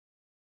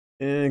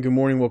And good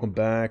morning, welcome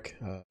back.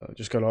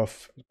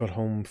 Got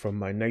home from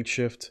my night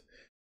shift,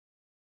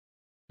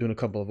 doing a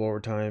couple of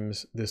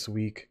overtimes this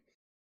week.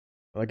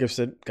 Like I've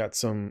said, got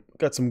some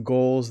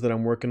goals that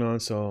I'm working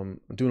on, so I'm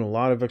doing a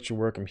lot of extra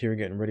work. I'm here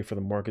getting ready for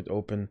the market to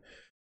open.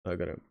 I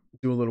gotta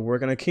do a little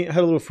work, and I had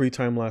a little free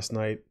time last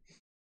night.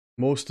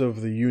 Most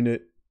of the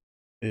unit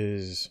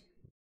is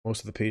most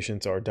of the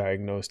patients are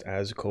diagnosed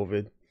as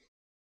COVID,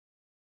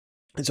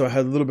 and so I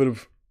had a little bit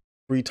of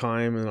free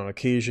time, and on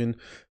occasion,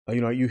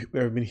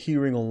 I've been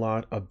hearing a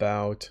lot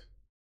about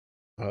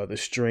the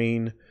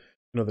strain,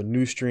 the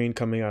new strain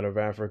coming out of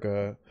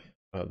Africa,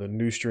 the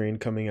new strain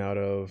coming out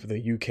of the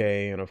UK,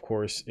 and of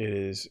course, it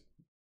is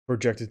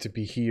projected to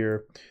be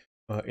here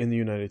in the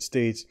United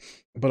States.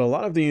 But a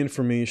lot of the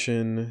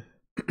information,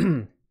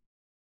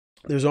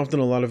 there's often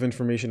a lot of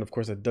information, of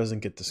course, that doesn't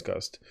get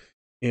discussed.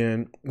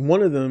 And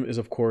one of them is,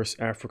 of course,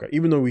 Africa.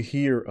 Even though we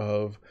hear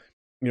of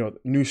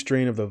new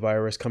strain of the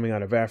virus coming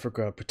out of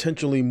Africa,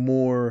 potentially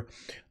more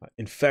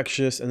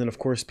infectious. And then, of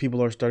course,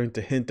 people are starting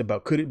to hint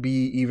about could it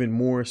be even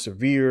more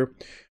severe?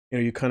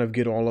 You kind of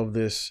get all of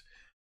this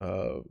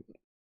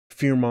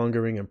fear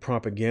mongering and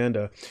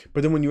propaganda.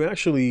 But then when you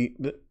actually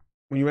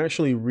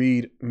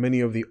read many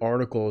of the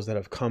articles that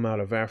have come out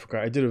of Africa,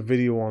 I did a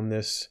video on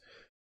this,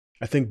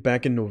 I think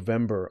back in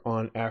November,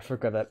 on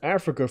Africa, that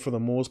Africa, for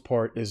the most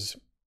part, is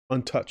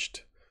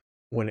untouched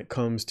when it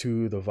comes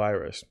to the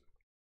virus.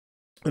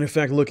 And in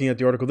fact, looking at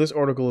the article, this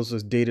article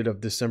is dated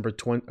of December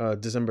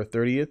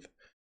 30th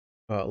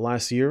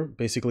last year,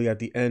 basically at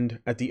the end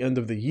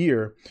of the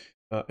year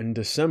in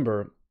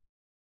December.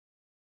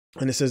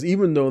 And it says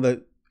even though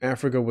that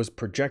Africa was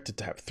projected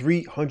to have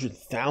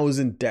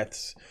 300,000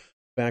 deaths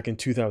back in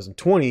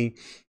 2020,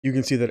 you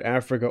can see that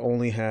Africa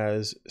only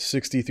has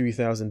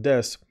 63,000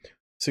 deaths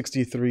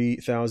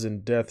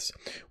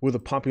with a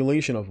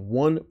population of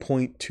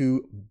 1.2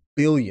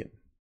 billion.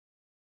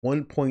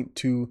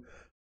 1.2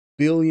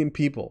 billion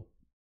people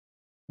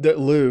that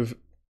live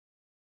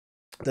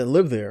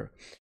there.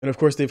 And of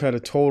course, they've had a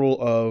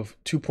total of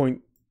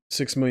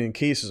 2.6 million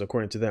cases,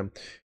 according to them.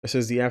 It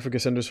says the Africa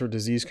Centers for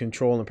Disease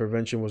Control and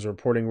Prevention was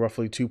reporting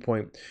roughly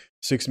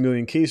 2.6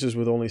 million cases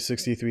with only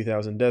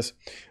 63,000 deaths.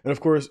 And of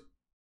course,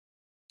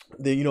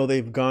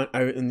 they've gone,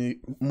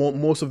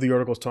 most of the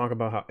articles talk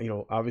about how,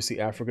 obviously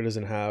Africa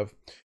doesn't have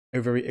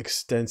a very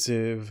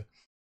extensive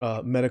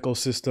medical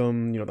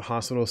system. The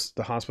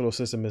hospital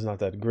system is not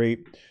that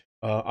great.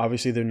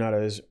 Obviously, they're not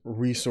as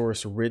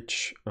resource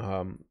rich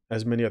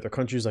as many other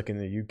countries, like in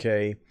the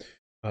UK,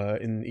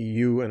 in the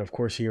EU, and of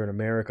course here in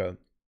America.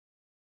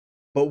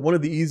 But one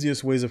of the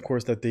easiest ways, of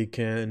course, that they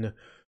can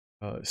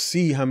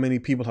see how many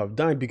people have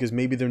died, because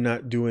maybe they're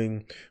not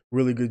doing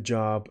really good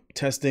job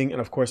testing. And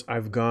of course,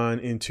 I've gone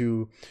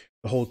into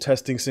the whole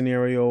testing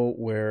scenario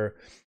where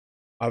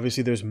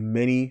obviously there's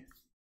many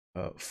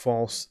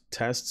false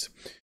tests.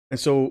 And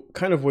so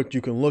kind of what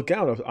you can look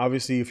out of,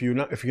 obviously, if you're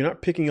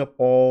not picking up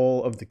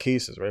all of the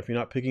cases, right? If you're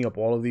not picking up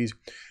all of these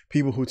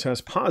people who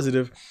test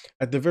positive,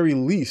 at the very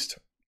least,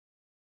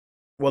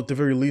 what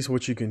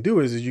you can do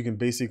is you can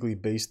basically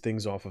base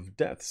things off of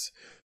deaths,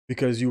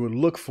 because you would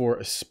look for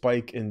a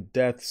spike in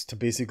deaths to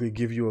basically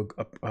give you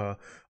a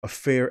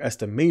fair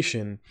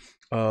estimation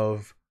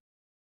of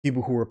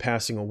people who were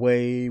passing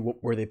away.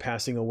 What were they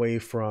passing away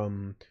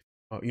from?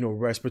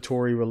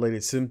 Respiratory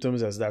related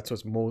symptoms, as that's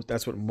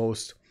what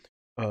most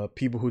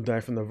people who die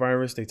from the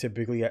virus, they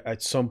typically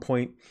at some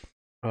point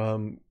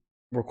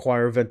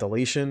require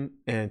ventilation,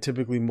 and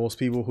typically most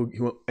people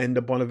who end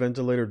up on a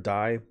ventilator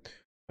die.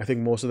 I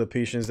think most of the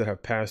patients that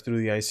have passed through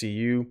the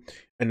ICU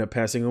end up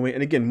passing away.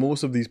 And again,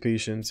 most of these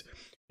patients,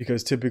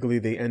 because typically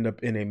they end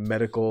up in a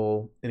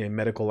medical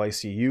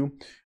ICU,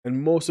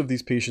 and most of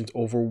these patients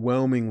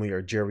overwhelmingly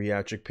are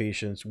geriatric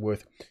patients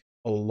with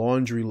a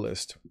laundry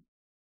list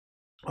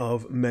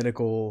of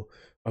medical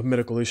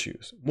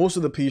issues. Most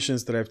of the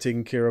patients that I've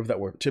taken care of that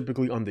were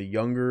typically on the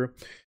younger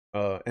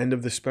end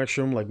of the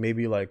spectrum, like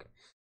maybe like,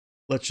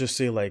 let's just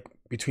say like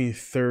between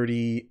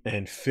 30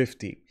 and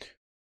 50,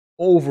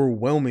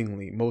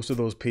 overwhelmingly most of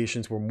those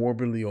patients were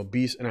morbidly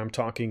obese. And I'm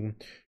talking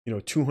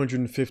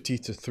 250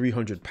 to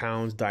 300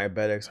 pounds,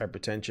 diabetics,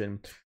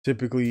 hypertension,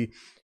 typically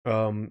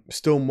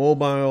still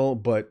mobile,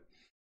 but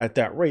at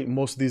that rate,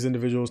 most of these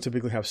individuals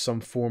typically have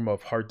some form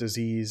of heart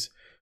disease,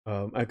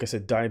 like I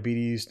said,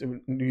 diabetes,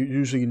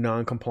 usually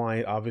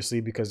non-compliant,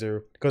 obviously because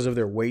of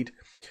their weight.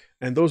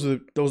 And those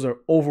are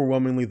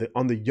overwhelmingly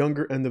on the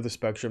younger end of the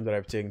spectrum that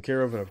I've taken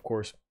care of. And of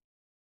course,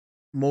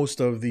 most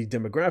of the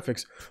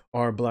demographics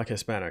are Black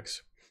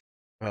Hispanics.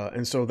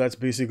 And so that's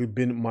basically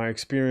been my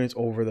experience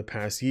over the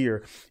past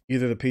year.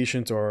 Either the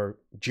patients are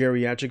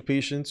geriatric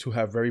patients who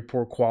have very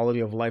poor quality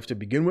of life to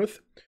begin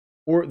with,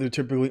 or they're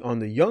typically on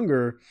the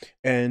younger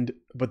end,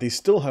 but they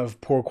still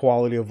have poor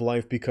quality of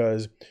life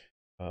because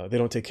they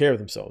don't take care of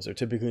themselves. They're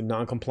typically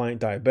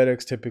non-compliant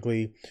diabetics,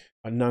 typically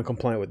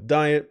non-compliant with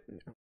diet,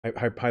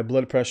 high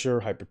blood pressure,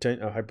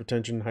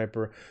 hypertension,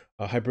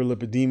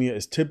 hyperlipidemia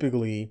is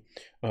typically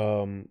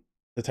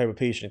the type of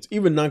patients,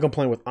 even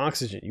non-compliant with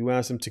oxygen. You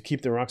ask them to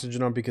keep their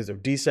oxygen on because they're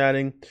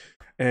desatting,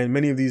 and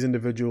many of these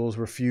individuals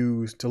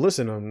refuse to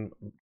listen, and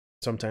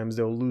sometimes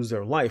they'll lose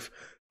their life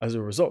as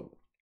a result.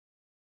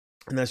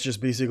 And that's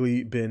just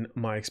basically been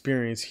my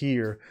experience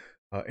here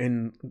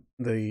in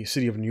the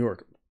city of New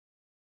York.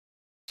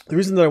 The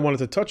reason that I wanted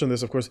to touch on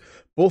this, of course,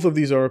 both of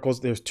these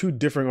articles, there's two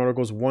different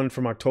articles, one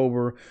from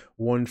October,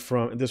 one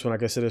from, this one,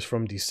 like I said, is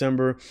from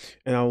December,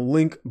 and I'll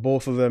link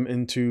both of them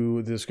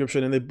into the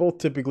description, and they both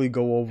typically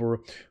go over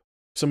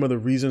some of the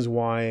reasons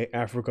why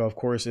Africa, of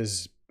course,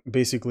 is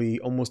basically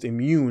almost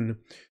immune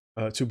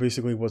to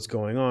basically what's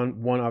going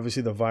on. One,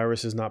 obviously, the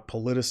virus is not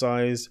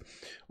politicized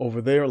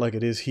over there like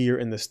it is here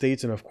in the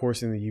States and, of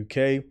course, in the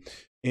UK.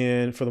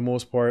 And for the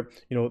most part,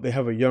 you know, they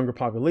have a younger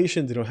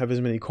population. They don't have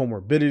as many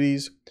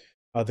comorbidities.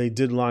 They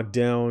did lock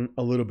down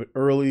a little bit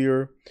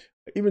earlier.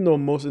 Even though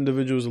most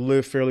individuals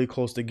live fairly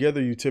close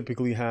together, you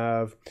typically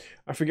have,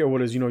 I forget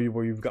what it is, you know,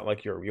 where you've got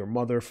like your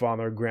mother,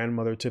 father,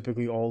 grandmother,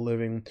 typically all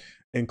living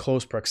in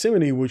close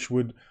proximity, which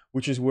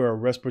is where a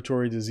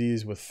respiratory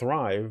disease would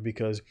thrive,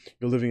 because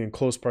you're living in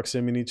close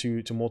proximity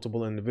to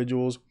multiple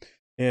individuals,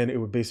 and it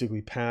would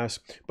basically pass.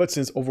 But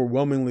since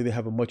overwhelmingly they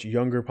have a much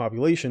younger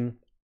population,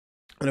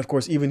 and of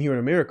course, even here in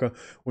America,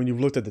 when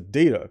you've looked at the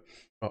data,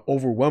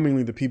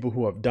 overwhelmingly the people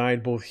who have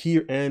died both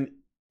here and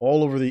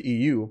all over the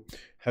EU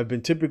have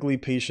been typically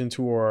patients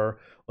who are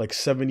like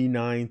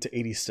 79 to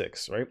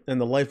 86, right? And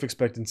the life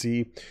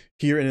expectancy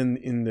here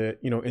in the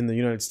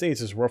United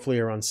States is roughly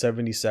around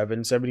 75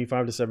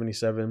 to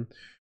 77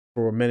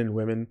 for men and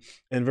women,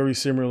 and very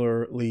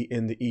similarly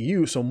in the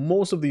EU. So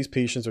most of these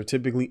patients are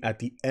typically at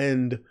the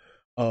end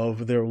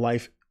of their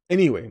life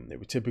anyway. They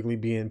would typically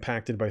be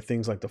impacted by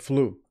things like the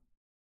flu.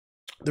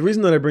 The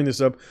reason that I bring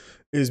this up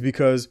is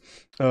because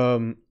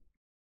one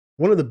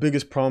of the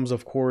biggest problems,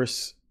 of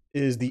course,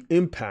 is the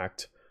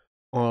impact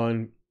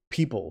on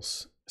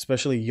peoples,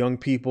 especially young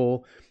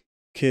people,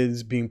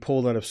 kids being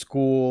pulled out of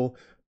school,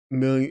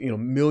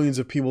 millions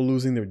of people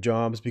losing their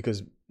jobs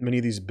because many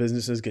of these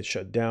businesses get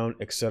shut down,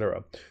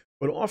 etc.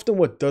 But often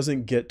what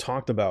doesn't get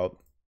talked about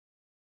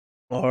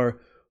are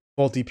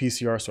faulty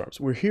PCR swabs.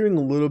 We're hearing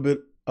a little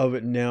bit of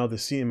it now.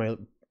 In my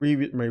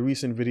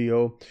recent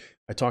video,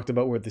 I talked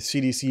about where the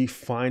CDC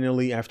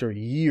finally, after a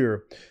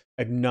year,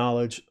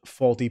 acknowledged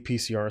faulty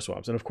PCR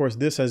swabs. And of course,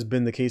 this has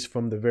been the case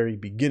from the very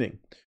beginning,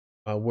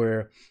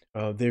 where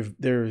they've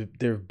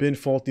been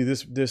faulty.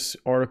 This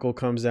article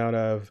comes out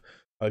of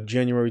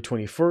January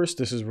 21st.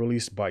 This is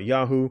released by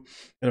Yahoo.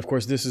 And of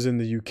course, this is in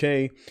the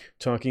UK,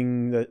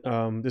 talking that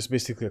this is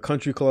basically a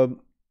country club.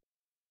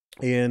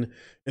 And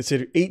it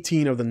said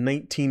 18 of the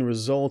 19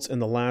 results in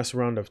the last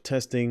round of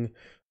testing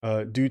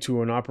due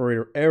to an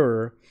operator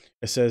error,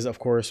 it says, of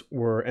course,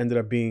 ended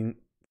up being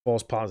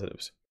false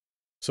positives.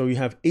 So you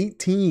have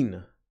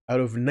 18 out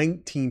of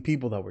 19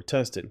 people that were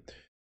tested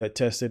that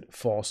tested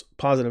false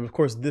positive. Of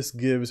course, this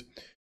gives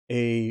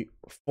a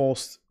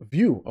false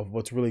view of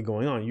what's really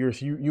going on.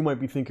 You might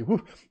be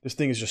thinking, this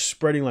thing is just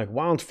spreading like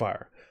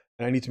wildfire,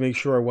 and I need to make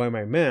sure I wear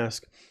my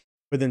mask.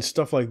 But then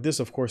stuff like this,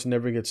 of course,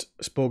 never gets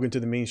spoken to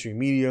the mainstream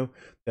media,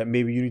 that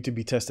maybe you need to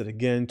be tested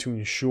again to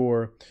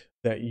ensure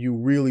that you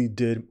really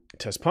did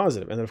test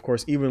positive. And then, of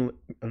course, even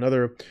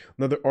another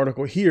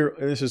article here,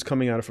 and this is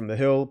coming out from The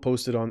Hill,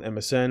 posted on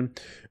MSN, and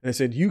it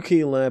said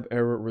UK lab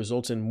error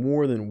results in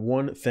more than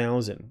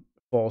 1,000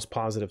 false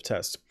positive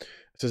tests.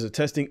 It says a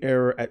testing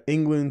error at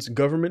England's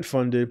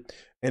government-funded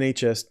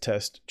NHS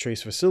test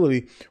trace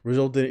facility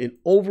resulted in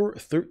over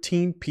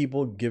 13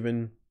 people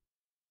given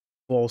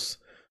false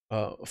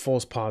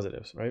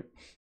positives, right?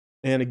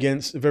 And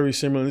again, very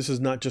similar. This is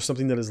not just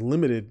something that is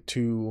limited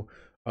to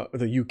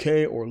the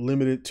UK or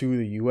limited to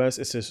the US.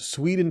 It says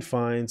Sweden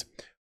finds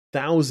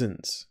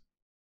thousands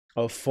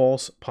of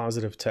false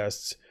positive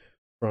tests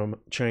from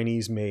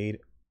Chinese-made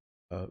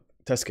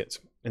test kits,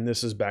 and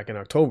this is back in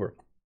October.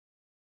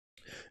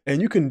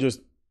 And you can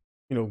just,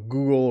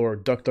 Google or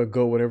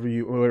DuckDuckGo,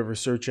 whatever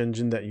search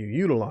engine that you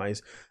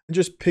utilize, and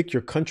just pick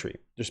your country.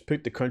 Just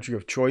pick the country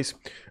of choice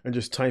and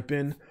just type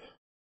in.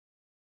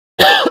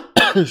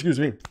 Excuse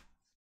me.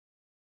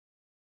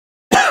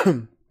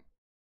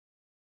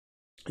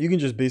 You can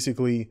just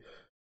basically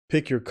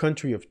pick your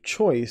country of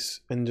choice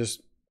and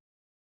just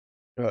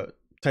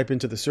type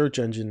into the search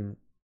engine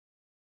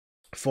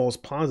false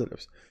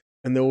positives,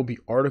 and there will be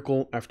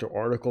article after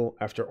article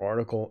after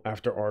article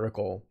after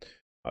article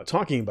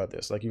talking about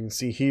this. Like you can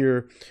see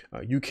here,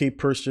 UK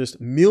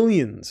purchased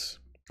millions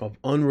of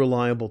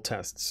unreliable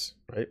tests,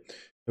 right?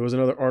 There was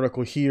another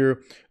article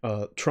here,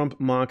 Trump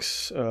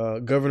mocks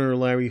Governor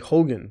Larry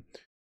Hogan,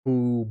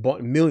 who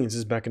bought millions. This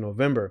is back in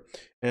November,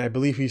 and I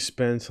believe he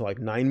spent like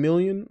 9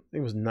 million. I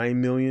think it was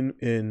 9 million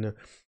in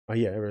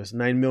it was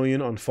 9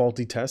 million on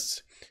faulty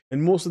tests,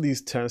 and most of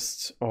these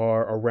tests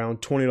are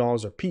around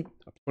 $20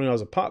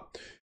 a pop.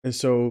 And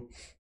so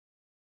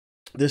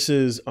this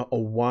is a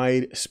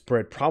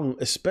widespread problem,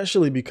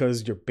 especially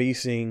because you're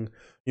basing,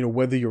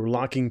 whether you're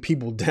locking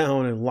people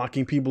down and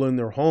locking people in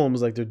their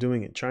homes like they're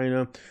doing in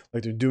China,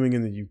 like they're doing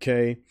in the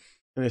UK.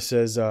 And it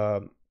says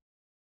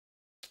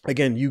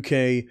again,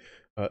 UK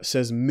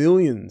says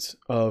millions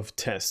of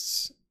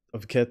tests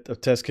of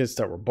test kits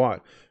that were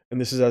bought, and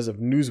this is as of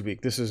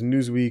Newsweek. This is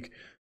Newsweek,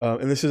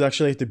 and this is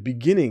actually at the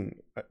beginning,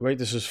 right?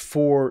 This is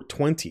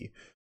 4/20,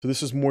 so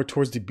this is more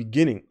towards the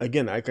beginning.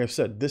 Again, like I've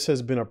said, this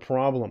has been a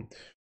problem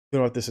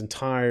throughout this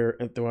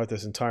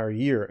entire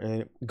year,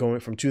 and going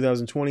from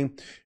 2020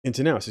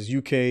 into now. It says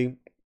UK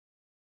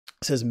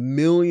says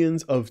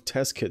millions of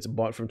test kits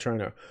bought from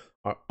China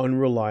are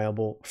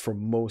unreliable for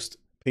most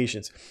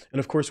patients. And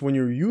of course, when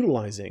you're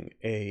utilizing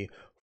a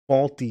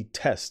faulty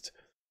test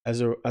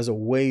as a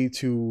way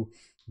to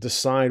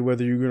decide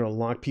whether you're going to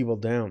lock people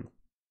down,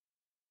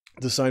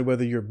 decide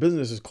whether your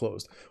business is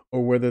closed,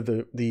 or whether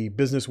the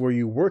business where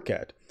you work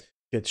at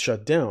gets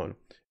shut down,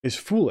 is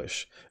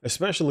foolish,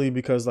 especially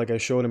because, like I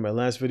showed in my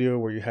last video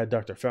where you had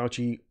Dr.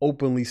 Fauci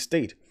openly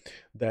state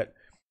that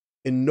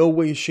in no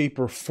way, shape,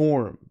 or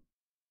form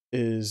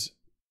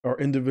are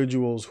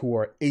individuals who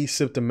are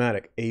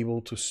asymptomatic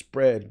able to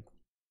spread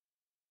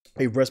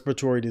a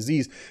respiratory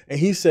disease. And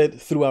he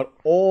said throughout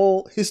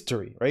all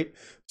history, right?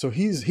 So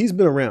he's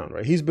been around,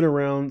 right? He's been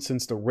around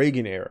since the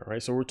Reagan era,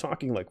 right? So we're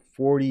talking like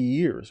 40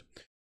 years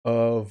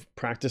of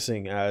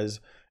practicing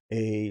as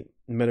a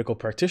medical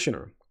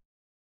practitioner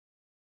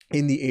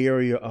in the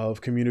area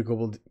of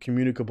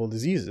communicable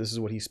diseases. This is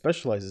what he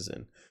specializes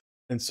in.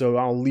 And so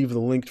I'll leave the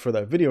link for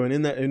that video. And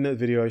in that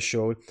video, I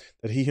showed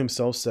that he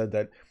himself said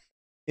that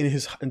in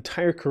his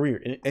entire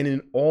career and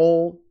in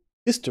all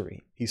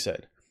history, he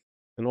said,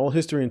 in all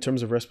history in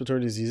terms of respiratory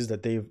diseases,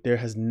 that there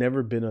has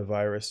never been a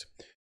virus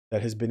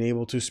that has been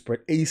able to spread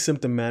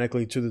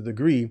asymptomatically to the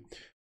degree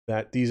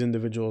that these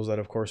individuals that,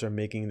 of course, are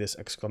making this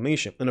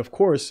exclamation. And of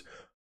course,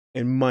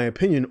 in my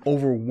opinion,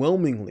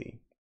 overwhelmingly,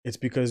 it's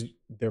because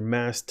they're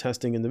mass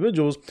testing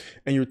individuals,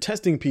 and you're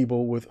testing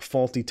people with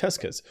faulty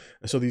test kits.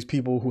 And so these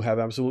people who have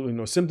absolutely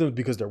no symptoms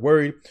because they're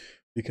worried,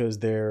 because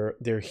they're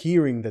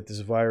hearing that this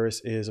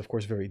virus is, of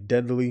course, very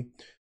deadly.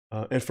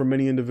 And for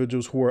many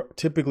individuals who are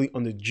typically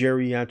on the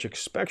geriatric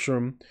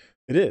spectrum,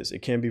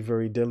 it can be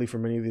very deadly for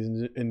many of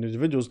these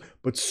individuals,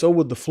 but so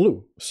would the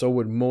flu. So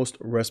would most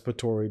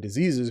respiratory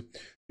diseases,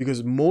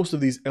 because most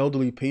of these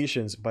elderly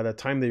patients, by the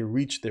time they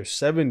reach their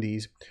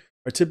 70s,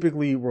 are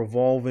typically a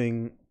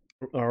revolving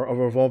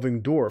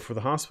door for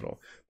the hospital.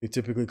 They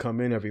typically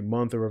come in every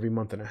month or every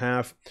month and a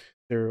half.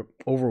 They're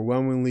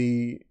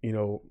overwhelmingly,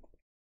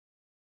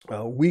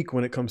 weak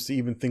when it comes to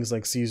even things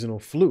like seasonal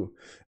flu.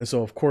 And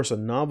so, of course, a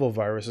novel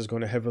virus is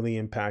going to heavily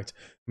impact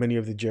many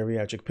of the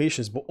geriatric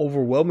patients, but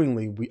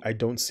overwhelmingly, I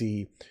don't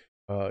see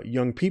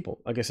young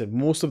people. Like I said,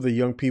 most of the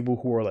young people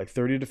who are like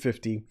 30 to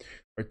 50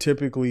 are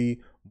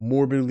typically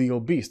morbidly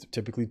obese. They're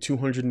typically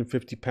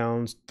 250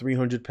 pounds,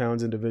 300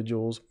 pounds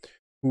individuals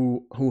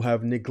who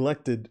have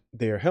neglected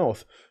their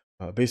health,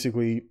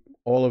 basically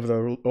all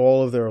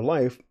of their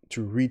life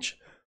to reach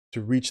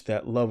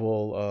that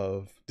level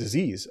of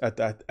disease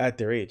at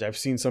their age. I've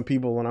seen some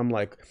people when I'm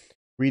like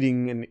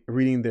reading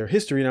their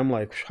history, and I'm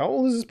like, how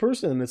old is this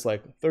person? And it's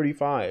like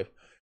 35,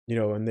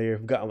 and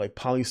they've got like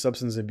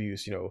polysubstance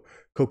abuse,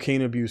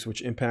 cocaine abuse,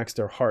 which impacts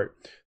their heart.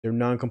 They're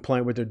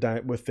non-compliant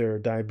with their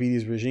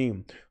diabetes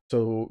regime.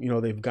 So,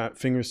 they've got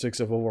finger sticks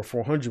of over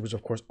 400, which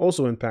of course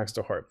also impacts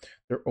the heart.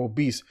 They're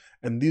obese.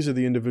 And these are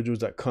the individuals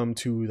that come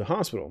to the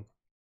hospital.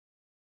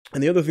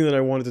 And the other thing that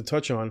I wanted to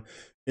touch on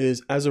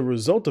is, as a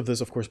result of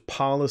this, of course,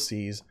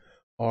 policies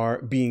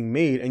are being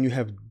made, and you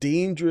have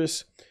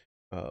dangerous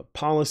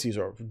policies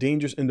or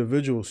dangerous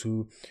individuals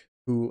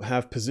who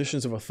have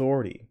positions of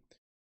authority.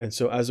 And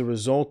so as a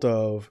result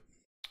of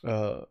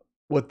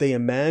what they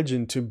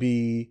imagine to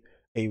be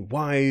a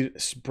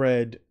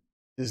widespread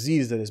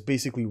disease that is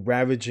basically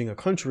ravaging a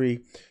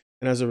country,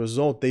 and as a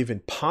result, they've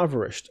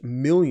impoverished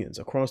millions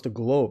across the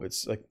globe.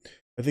 It's like,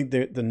 I think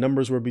the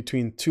numbers were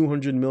between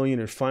 200 million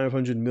and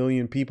 500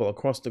 million people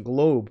across the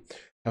globe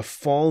have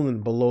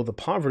fallen below the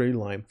poverty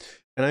line.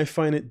 And I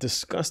find it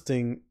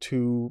disgusting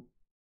to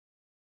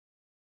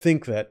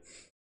think that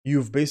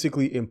you've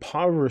basically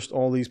impoverished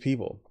all these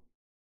people,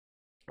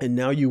 and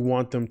now you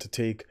want them to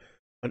take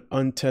an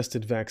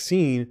untested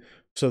vaccine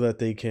so that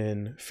they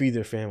can feed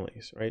their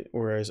families, right?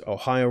 Whereas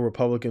Ohio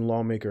Republican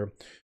lawmaker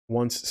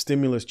wants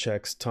stimulus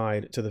checks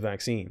tied to the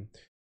vaccine.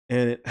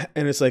 And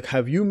it's like,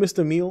 have you missed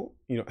a meal?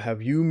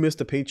 Have you missed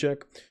a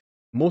paycheck?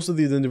 Most of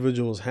these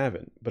individuals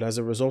haven't. But as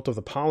a result of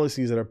the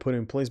policies that are put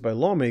in place by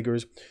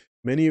lawmakers,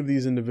 many of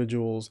these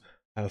individuals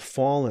have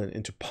fallen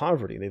into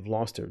poverty. They've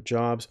lost their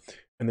jobs,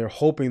 and they're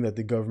hoping that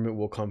the government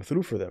will come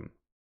through for them.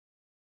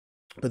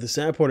 But the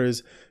sad part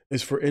is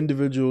for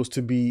individuals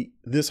to be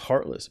this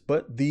heartless.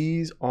 But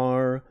these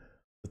are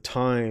the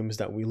times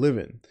that we live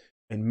in.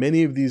 And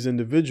many of these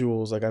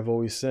individuals, like I've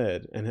always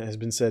said, and has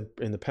been said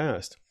in the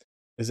past,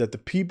 is that the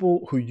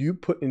people who you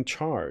put in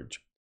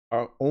charge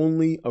are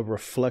only a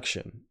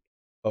reflection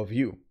of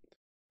you.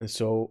 And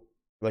so,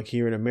 like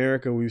here in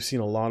America, we've seen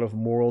a lot of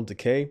moral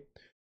decay.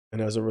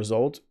 And as a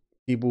result,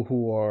 people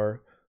who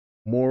are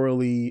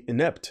morally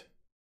inept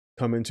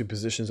come into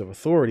positions of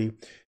authority.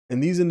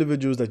 And these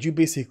individuals that you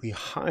basically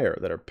hire,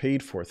 that are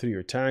paid for through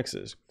your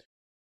taxes,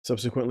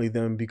 subsequently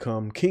then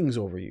become kings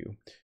over you.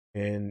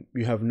 and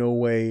you have no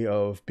way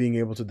of being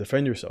able to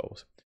defend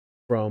yourselves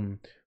from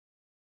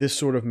this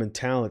sort of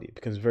mentality. It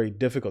becomes very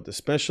difficult,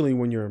 especially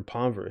when you're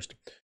impoverished,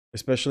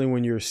 especially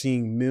when you're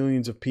seeing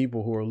millions of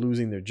people who are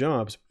losing their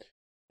jobs.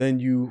 Then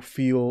you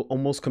feel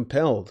almost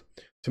compelled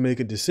to make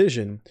a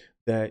decision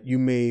that you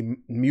may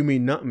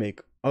not make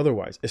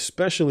otherwise,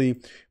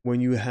 especially when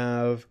you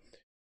have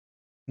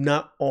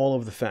not all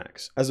of the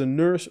facts. As a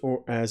nurse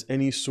or as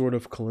any sort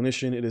of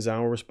clinician, it is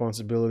our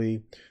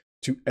responsibility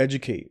to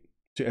educate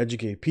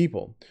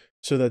people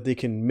so that they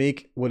can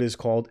make what is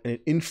called an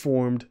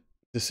informed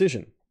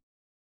decision.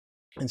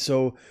 And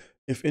so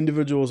if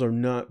individuals are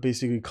not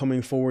basically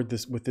coming forward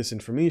with this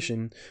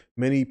information,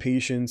 many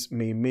patients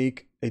may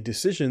make a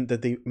decision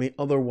that they may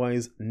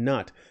otherwise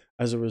not,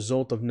 as a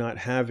result of not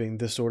having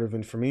this sort of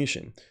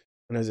information.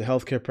 And as a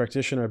healthcare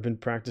practitioner, I've been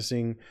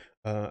practicing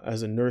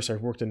as a nurse.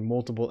 I've worked in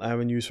multiple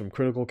avenues, from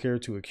critical care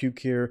to acute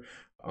care,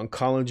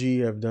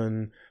 oncology. I've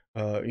done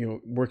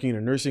working in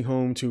a nursing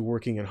home to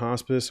working in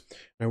hospice.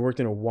 And I worked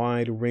in a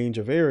wide range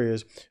of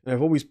areas, and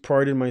I've always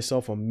prided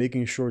myself on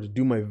making sure to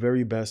do my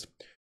very best,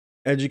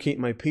 educate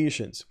my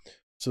patients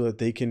so that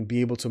they can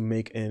be able to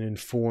make an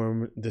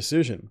informed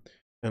decision.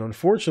 And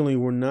unfortunately,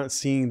 we're not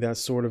seeing that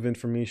sort of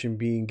information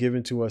being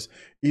given to us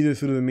either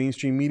through the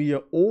mainstream media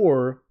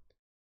or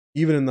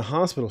even in the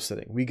hospital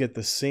setting. We get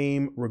the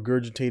same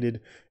regurgitated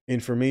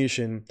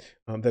information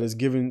that is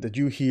given, that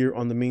you hear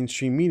on the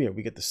mainstream media.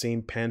 We get the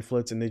same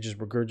pamphlets, and they just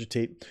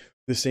regurgitate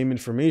the same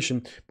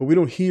information, but we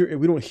don't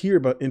hear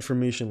about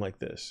information like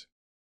this.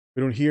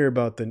 We don't hear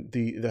about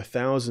the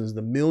thousands,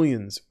 the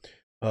millions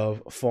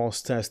of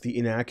false tests, the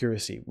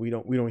inaccuracy. We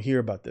don't hear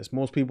about this.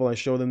 Most people, I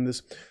show them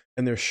this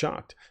and they're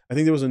shocked. I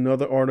think there was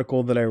another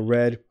article that I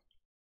read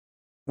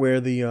where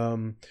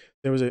there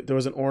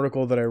was an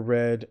article that I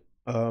read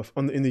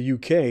in the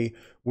UK,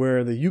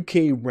 where the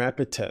UK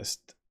rapid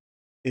test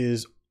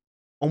is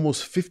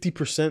almost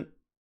 50%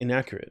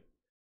 inaccurate.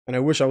 And I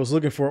wish I was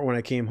looking for it when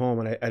I came home,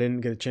 and I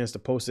didn't get a chance to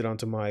post it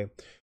onto my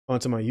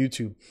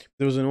YouTube.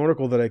 There was an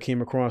article that I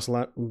came across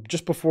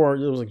just before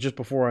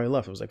I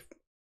left. It was like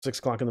 6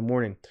 o'clock in the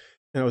morning,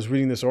 and I was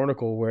reading this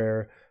article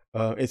where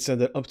it said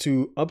that up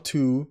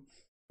to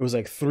it was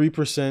like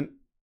 3%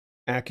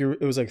 accurate.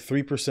 It was like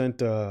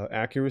 3%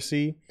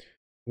 accuracy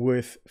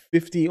with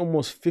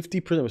almost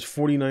 50%. It was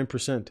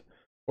 49%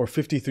 or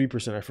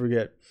 53%. I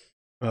forget.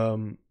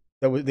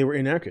 They were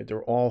inaccurate. They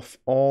were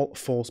all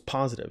false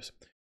positives.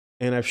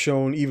 And I've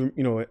shown, even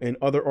in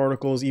other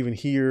articles, even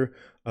here,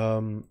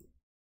 for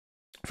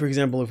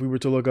example, if we were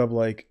to look up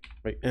like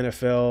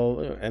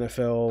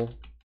NFL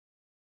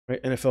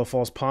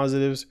false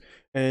positives,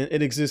 and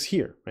it exists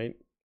here, right?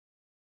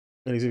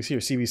 It exists here.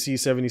 CBC,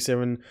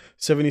 77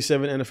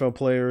 NFL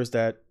players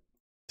that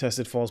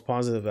tested false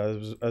positive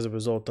as a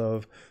result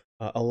of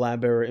a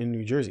lab error in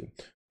New Jersey.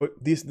 But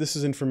this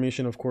is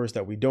information, of course,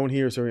 that we don't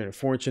hear. It's very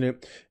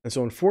unfortunate. And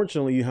so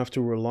unfortunately, you have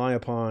to rely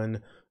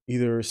upon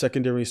either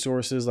secondary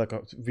sources, like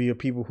via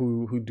people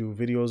who do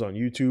videos on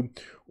YouTube,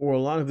 or a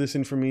lot of this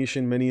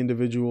information many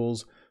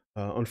individuals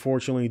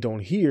unfortunately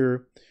don't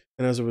hear.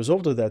 And as a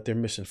result of that, they're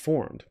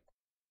misinformed.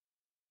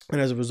 And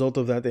as a result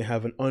of that, they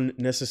have an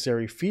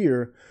unnecessary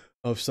fear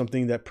of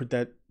something that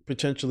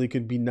potentially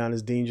could be not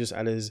as dangerous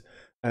as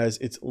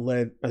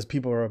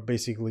people are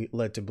basically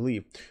led to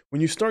believe.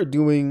 When you start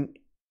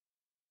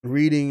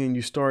reading and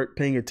you start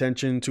paying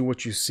attention to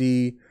what you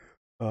see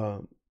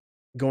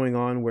going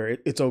on, where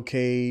it's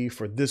okay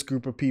for this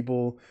group of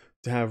people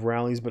to have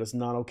rallies, but it's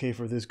not okay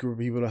for this group of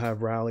people to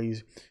have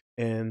rallies,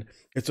 and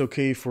it's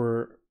okay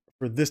for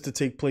this to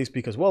take place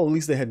because, well, at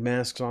least they had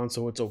masks on,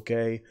 so it's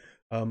okay.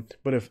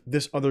 But if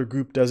this other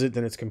group does it,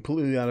 then it's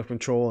completely out of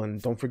control, and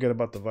don't forget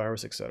about the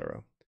virus,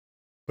 etc.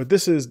 But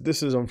this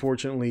is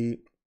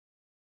unfortunately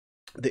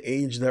the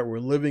age that we're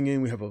living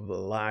in. We have a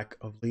lack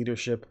of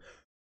leadership,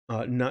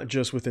 not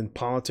just within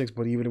politics,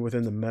 but even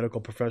within the medical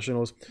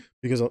professionals,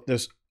 because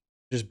there's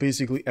just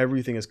basically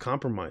everything is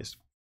compromised.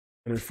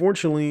 And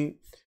unfortunately,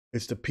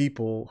 it's the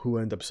people who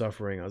end up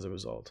suffering as a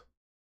result.